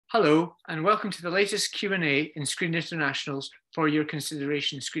Hello, and welcome to the latest Q&A in Screen International's For Your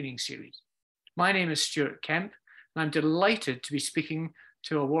Consideration screening series. My name is Stuart Kemp, and I'm delighted to be speaking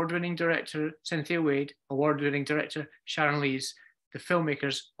to award-winning director Cynthia Wade, award-winning director Sharon Liese, the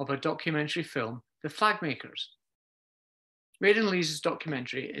filmmakers of a documentary film, The Flagmakers. Wade and Liese's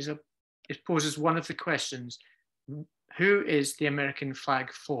documentary poses one of the questions: who is the American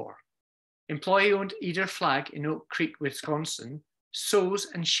flag for? Employee-owned Eder Flag in Oak Creek, Wisconsin, sews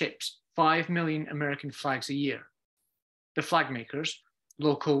and ships 5 million American flags a year. The Flagmakers,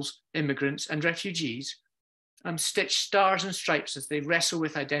 locals, immigrants, and refugees, stitch stars and stripes as they wrestle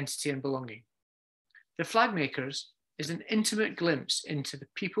with identity and belonging. The Flagmakers is an intimate glimpse into the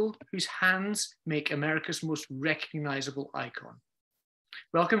people whose hands make America's most recognizable icon.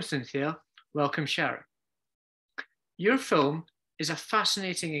 Welcome, Cynthia. Welcome, Sharon. Your film is a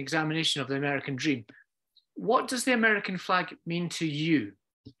fascinating examination of the American dream. What does the American flag mean to you?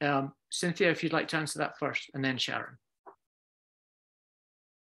 Cynthia, if you'd like to answer that first, and then Sharon.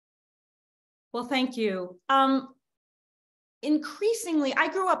 Well, thank you. Increasingly, I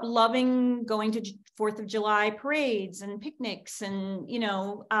grew up loving going to 4th of July parades and picnics and,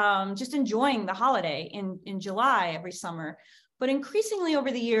 just enjoying the holiday in July every summer. But increasingly over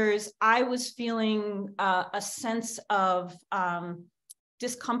the years, I was feeling a sense of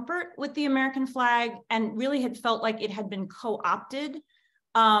discomfort with the American flag, and really had felt like it had been co-opted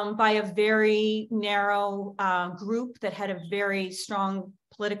by a very narrow group that had a very strong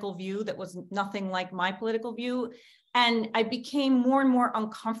political view that was nothing like my political view. And I became more and more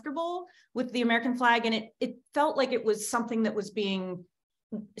uncomfortable with the American flag, and it felt like it was something that was being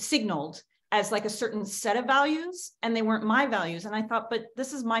signaled as like a certain set of values, and they weren't my values. And I thought, but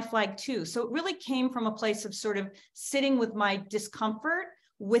this is my flag too. So it really came from a place of sort of sitting with my discomfort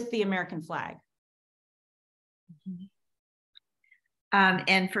with the American flag.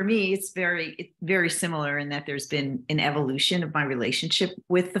 And for me, it's very similar in that there's been an evolution of my relationship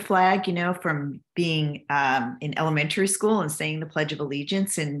with the flag, from being in elementary school and saying the Pledge of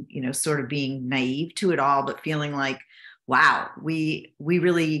Allegiance and, sort of being naive to it all, but feeling like, wow, we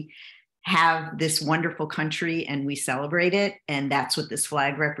really have this wonderful country and we celebrate it. And that's what this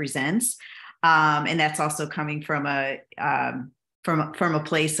flag represents. And that's also coming from from a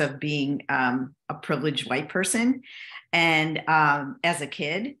place of being a privileged white person and as a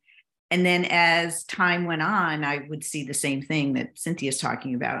kid. And then as time went on, I would see the same thing that Cynthia's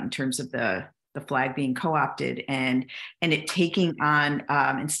talking about in terms of the flag being co-opted and it taking on,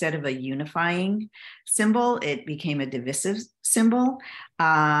 instead of a unifying symbol, it became a divisive symbol.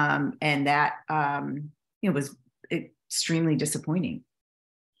 And that was extremely disappointing.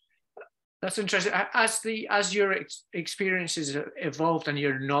 That's interesting. As your experiences evolved and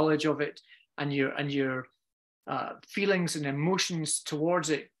your knowledge of it and your feelings and emotions towards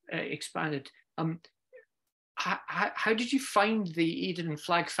it expanded, how did you find the Eden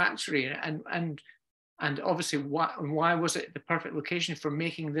Flag Factory, and obviously why was it the perfect location for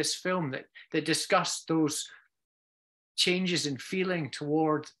making this film that discussed those changes in feeling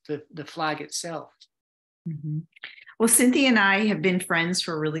toward the flag itself? Mm-hmm. Well, Cynthia and I have been friends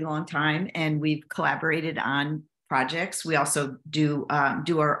for a really long time, and we've collaborated on projects. We also do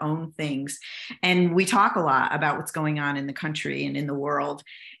our own things, and we talk a lot about what's going on in the country and in the world.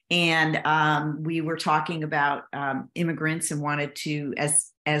 And we were talking about immigrants and wanted to,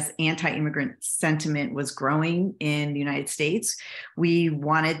 as anti-immigrant sentiment was growing in the United States, we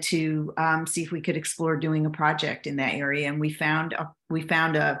wanted to see if we could explore doing a project in that area. And we found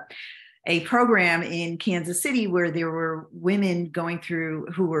a program in Kansas City where there were women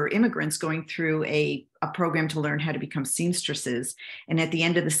who were immigrants going through a program to learn how to become seamstresses. And at the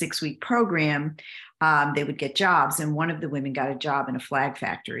end of the 6-week program, they would get jobs. And one of the women got a job in a flag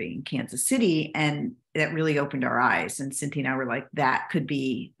factory in Kansas City. And that really opened our eyes. And Cynthia and I were like, that could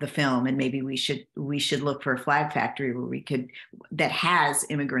be the film. And maybe we should look for a flag factory that has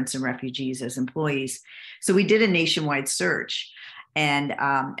immigrants and refugees as employees. So we did a nationwide search and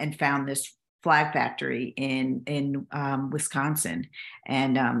found this flag factory in Wisconsin.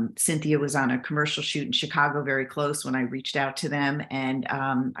 And Cynthia was on a commercial shoot in Chicago, very close, when I reached out to them. And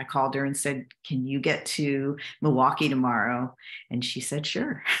I called her and said, can you get to Milwaukee tomorrow? And she said,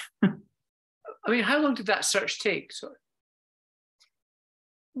 sure. I mean, how long did that search take?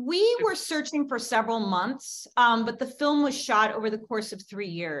 We were searching for several months, but the film was shot over the course of 3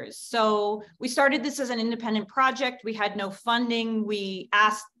 years. So we started this as an independent project. We had no funding. We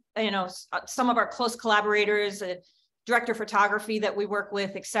asked, some of our close collaborators, director of photography that we work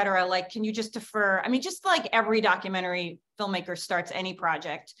with, et cetera, like, can you just defer? I mean, just like every documentary filmmaker starts any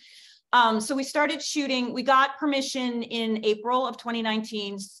project. So we started shooting, we got permission in April of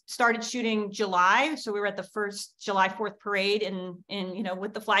 2019, started shooting July. So we were at the first July 4th parade in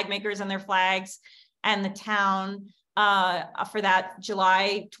with the Flagmakers and their flags and the town for that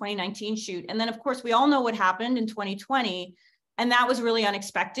July 2019 shoot. And then of course, we all know what happened in 2020. And that was really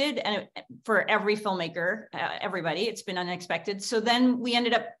unexpected. And for every filmmaker, everybody, it's been unexpected. So then we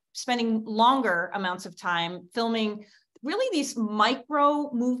ended up spending longer amounts of time filming really these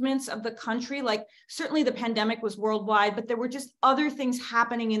micro movements of the country. Like certainly the pandemic was worldwide, but there were just other things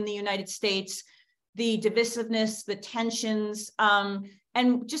happening in the United States, the divisiveness, the tensions,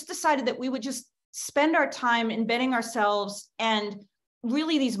 and just decided that we would just spend our time embedding ourselves and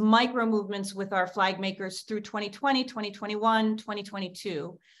really these micro movements with our flag makers through 2020, 2021,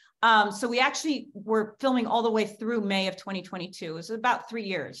 2022. So we actually were filming all the way through May of 2022. It was about 3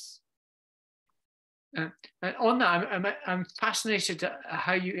 years. And on that, I'm fascinated at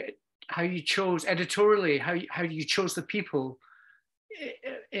how you chose editorially, how you chose the people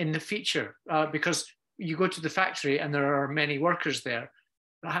in the feature, because you go to the factory and there are many workers there.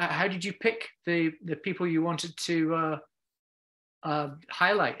 How did you pick the people you wanted to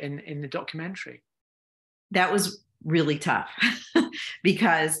highlight in the documentary? That was really tough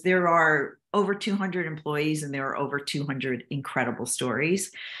because there are over 200 employees and there are over 200 incredible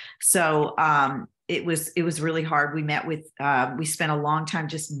stories. So it was really hard. We spent a long time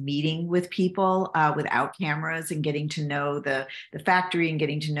just meeting with people without cameras and getting to know the factory and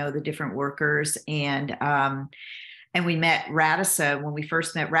getting to know the different workers. And we met Radissa when we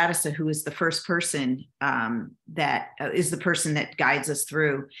first met Radissa, who is the first person that is the person that guides us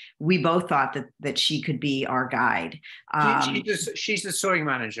through. We both thought that she could be our guide. She's the sewing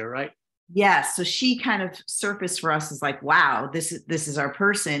manager, right? Yes. So she kind of surfaced for us as like, wow, this is our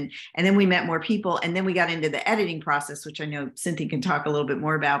person. And then we met more people. And then we got into the editing process, which I know Cynthia can talk a little bit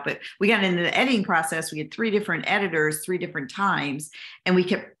more about. But we got into the editing process. We had 3 different editors, 3 different times. And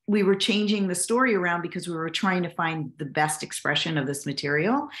we were changing the story around because we were trying to find the best expression of this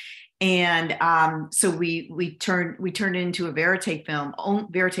material. And so we turned it into a verite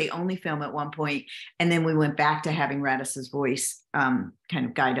only film at one point, and then we went back to having Radissa's voice kind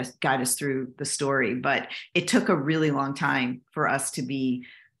of guide us through the story. But it took a really long time for us to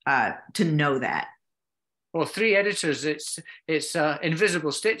know that. Well, 3 editors, it's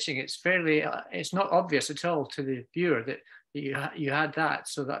invisible stitching. It's fairly it's not obvious at all to the viewer that you had that.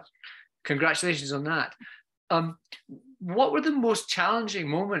 So that congratulations on that. What were the most challenging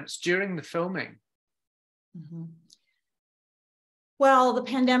moments during the filming? Mm-hmm. Well, the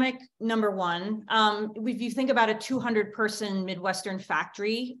pandemic, number one. If you think about a 200-person Midwestern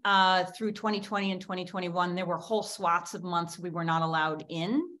factory through 2020 and 2021, there were whole swaths of months we were not allowed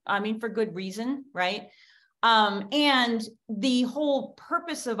in. I mean, for good reason, right? And the whole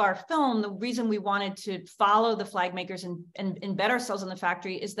purpose of our film, the reason we wanted to follow the flag makers and embed ourselves in the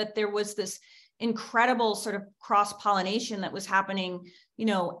factory is that there was this incredible sort of cross-pollination that was happening,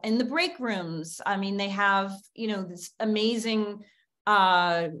 in the break rooms. I mean, they have, this amazing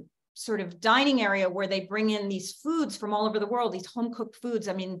sort of dining area where they bring in these foods from all over the world, these home-cooked foods.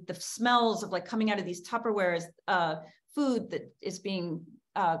 I mean, the smells of like coming out of these Tupperwares, food that is being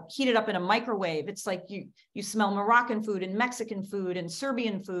heated up in a microwave. It's like you smell Moroccan food and Mexican food and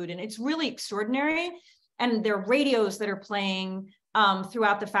Serbian food, and it's really extraordinary. And there are radios that are playing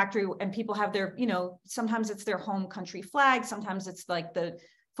throughout the factory, and people have their, sometimes it's their home country flag, sometimes it's like the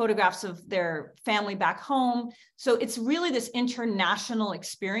photographs of their family back home. So it's really this international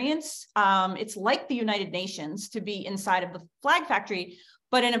experience. It's like the United Nations to be inside of the flag factory.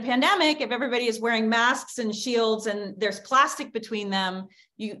 But in a pandemic, if everybody is wearing masks and shields and there's plastic between them,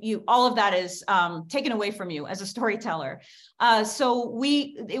 all of that is taken away from you as a storyteller. So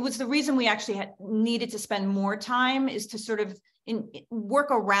it was the reason we actually needed to spend more time is to sort of work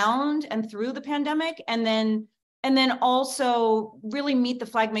around and through the pandemic, and then also really meet the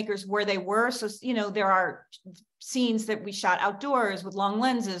flag makers where they were. So, there are scenes that we shot outdoors with long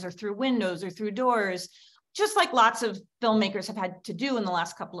lenses or through windows or through doors, just like lots of filmmakers have had to do in the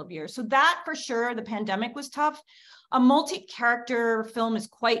last couple of years. So that for sure, the pandemic was tough. A multi-character film is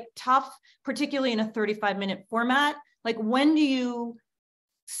quite tough, particularly in a 35-minute format. Like, when do you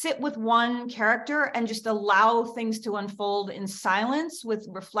sit with one character and just allow things to unfold in silence with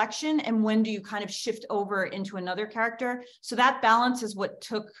reflection? And when do you kind of shift over into another character? So that balance is what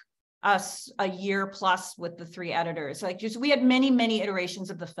took us a year plus with the 3 editors. We had many, many iterations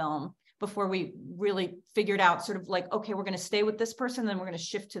of the film before we really figured out sort of like, okay, we're going to stay with this person, then we're going to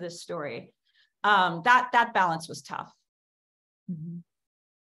shift to this story. That balance was tough. Mm-hmm.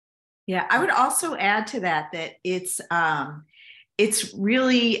 Yeah, I would also add to that it's it's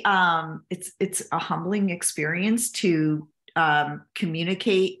really it's a humbling experience to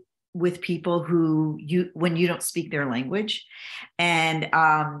communicate with people who when you don't speak their language. And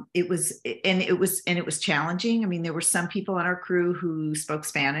it was challenging. I mean, there were some people on our crew who spoke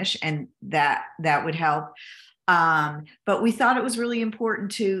Spanish, and that would help. But we thought it was really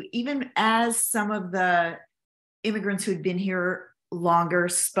important to, even as some of the immigrants who'd been here longer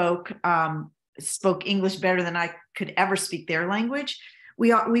spoke English better than I could ever speak their language,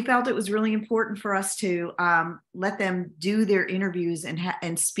 we felt it was really important for us to let them do their interviews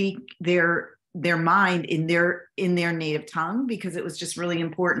and speak their mind in their native tongue, because it was just really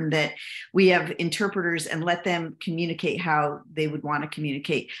important that we have interpreters and let them communicate how they would want to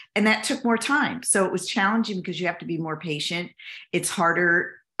communicate. And that took more time. So it was challenging because you have to be more patient. It's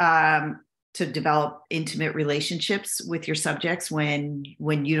harder to develop intimate relationships with your subjects when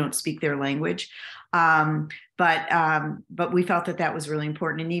you don't speak their language. But we felt that was really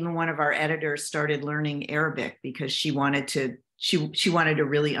important. And even one of our editors started learning Arabic because she wanted to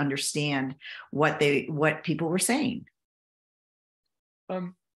really understand what people were saying.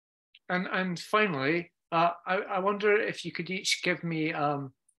 And finally, I wonder if you could each give me a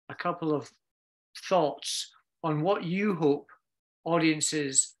couple of thoughts on what you hope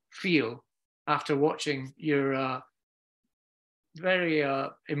audiences feel after watching your very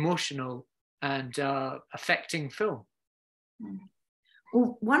emotional and affecting film.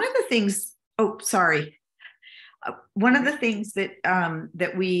 Well, one of the things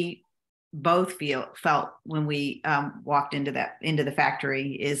that we both felt when we walked into the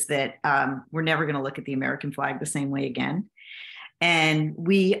factory is that we're never going to look at the American flag the same way again. And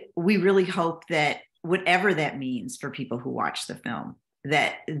we really hope that whatever that means for people who watch the film,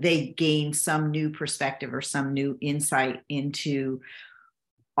 that they gain some new perspective or some new insight into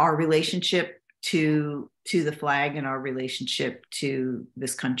our relationship to the flag and our relationship to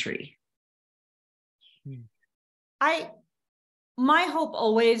this country. My hope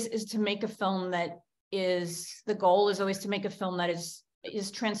always is to make a film the goal is always to make a film that is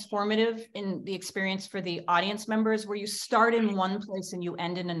transformative in the experience for the audience members, where you start in one place and you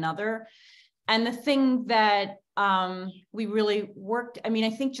end in another. And the thing that we really worked, I mean, I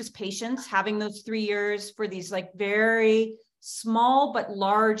think just patience, having those 3 years for these like very small but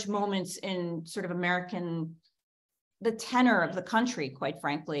large moments in sort of the tenor of the country, quite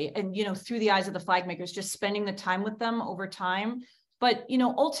frankly, and, through the eyes of the Flagmakers, just spending the time with them over time. But,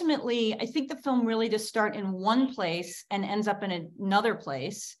 ultimately, I think the film really does start in one place and ends up in another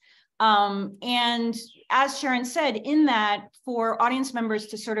place. And as Sharon said, in that, for audience members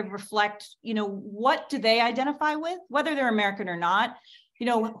to sort of reflect, what do they identify with, whether they're American or not,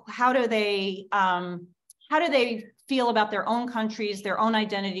 how do they feel about their own countries, their own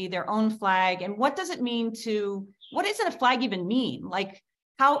identity, their own flag, and what does it mean what does a flag even mean? Like,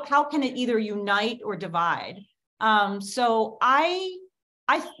 how can it either unite or divide? So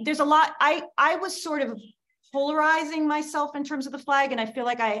there's a lot, I was sort of polarizing myself in terms of the flag. And I feel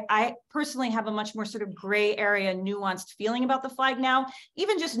like I personally have a much more sort of gray area, nuanced feeling about the flag now,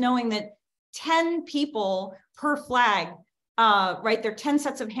 even just knowing that 10 people per flag, right? There are 10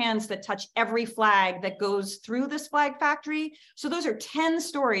 sets of hands that touch every flag that goes through this flag factory. So those are 10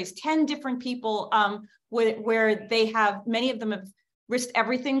 stories, 10 different people where many of them have risked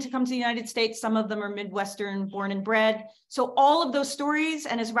everything to come to the United States. Some of them are Midwestern born and bred. So all of those stories,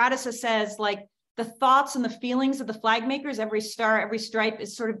 and as Radissa says, like the thoughts and the feelings of the flag makers, every star, every stripe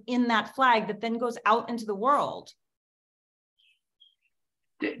is sort of in that flag that then goes out into the world.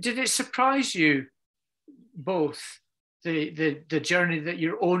 Did it surprise you both, the journey that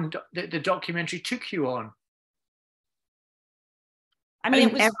the documentary took you on? I mean,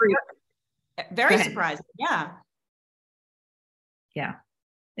 it was very surprising. Yeah. Yeah.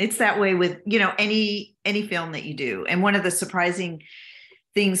 It's that way with, any film that you do. And one of the surprising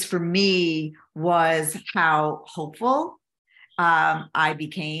things for me was how hopeful I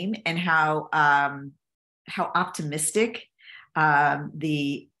became, and how optimistic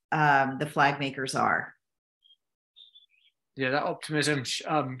the Flagmakers are. Yeah, that optimism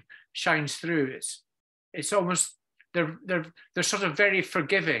shines through. It's almost they're sort of very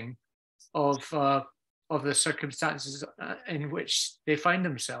forgiving of the circumstances in which they find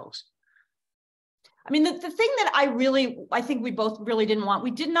themselves. I mean, the thing that I think we both really didn't want,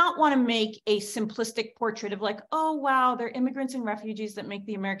 we did not want to make a simplistic portrait of like, oh, wow, they're immigrants and refugees that make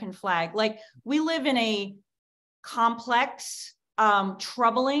the American flag. Like, we live in a complex,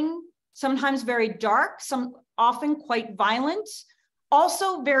 troubling, sometimes very dark, some often quite violent,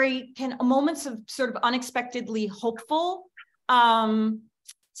 also moments of sort of unexpectedly hopeful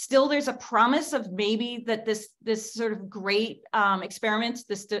Still, there's a promise of maybe that this sort of great experiment,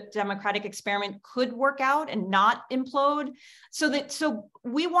 this democratic experiment, could work out and not implode. So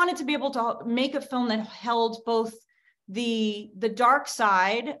we wanted to be able to make a film that held both the dark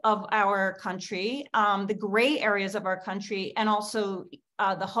side of our country, the gray areas of our country, and also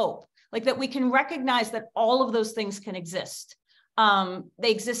the hope, like that we can recognize that all of those things can exist.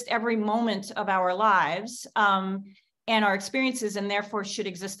 They exist every moment of our lives and our experiences, and therefore should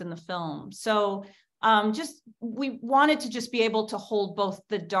exist in the film. So we wanted to just be able to hold both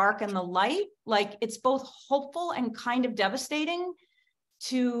the dark and the light. Like, it's both hopeful and kind of devastating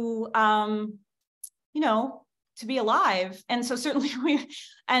to, to be alive. And so certainly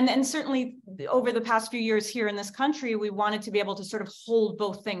and certainly over the past few years here in this country, we wanted to be able to sort of hold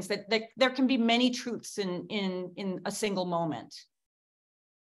both things, that there can be many truths in a single moment.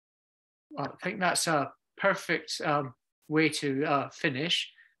 Well, I think that's a perfect way to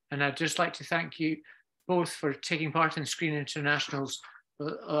finish. And I'd just like to thank you both for taking part in Screen International's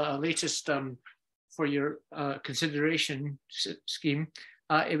latest for your consideration scheme.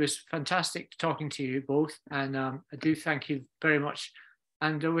 It was fantastic talking to you both, and I do thank you very much,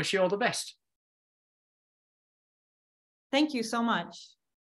 and I wish you all the best. Thank you so much.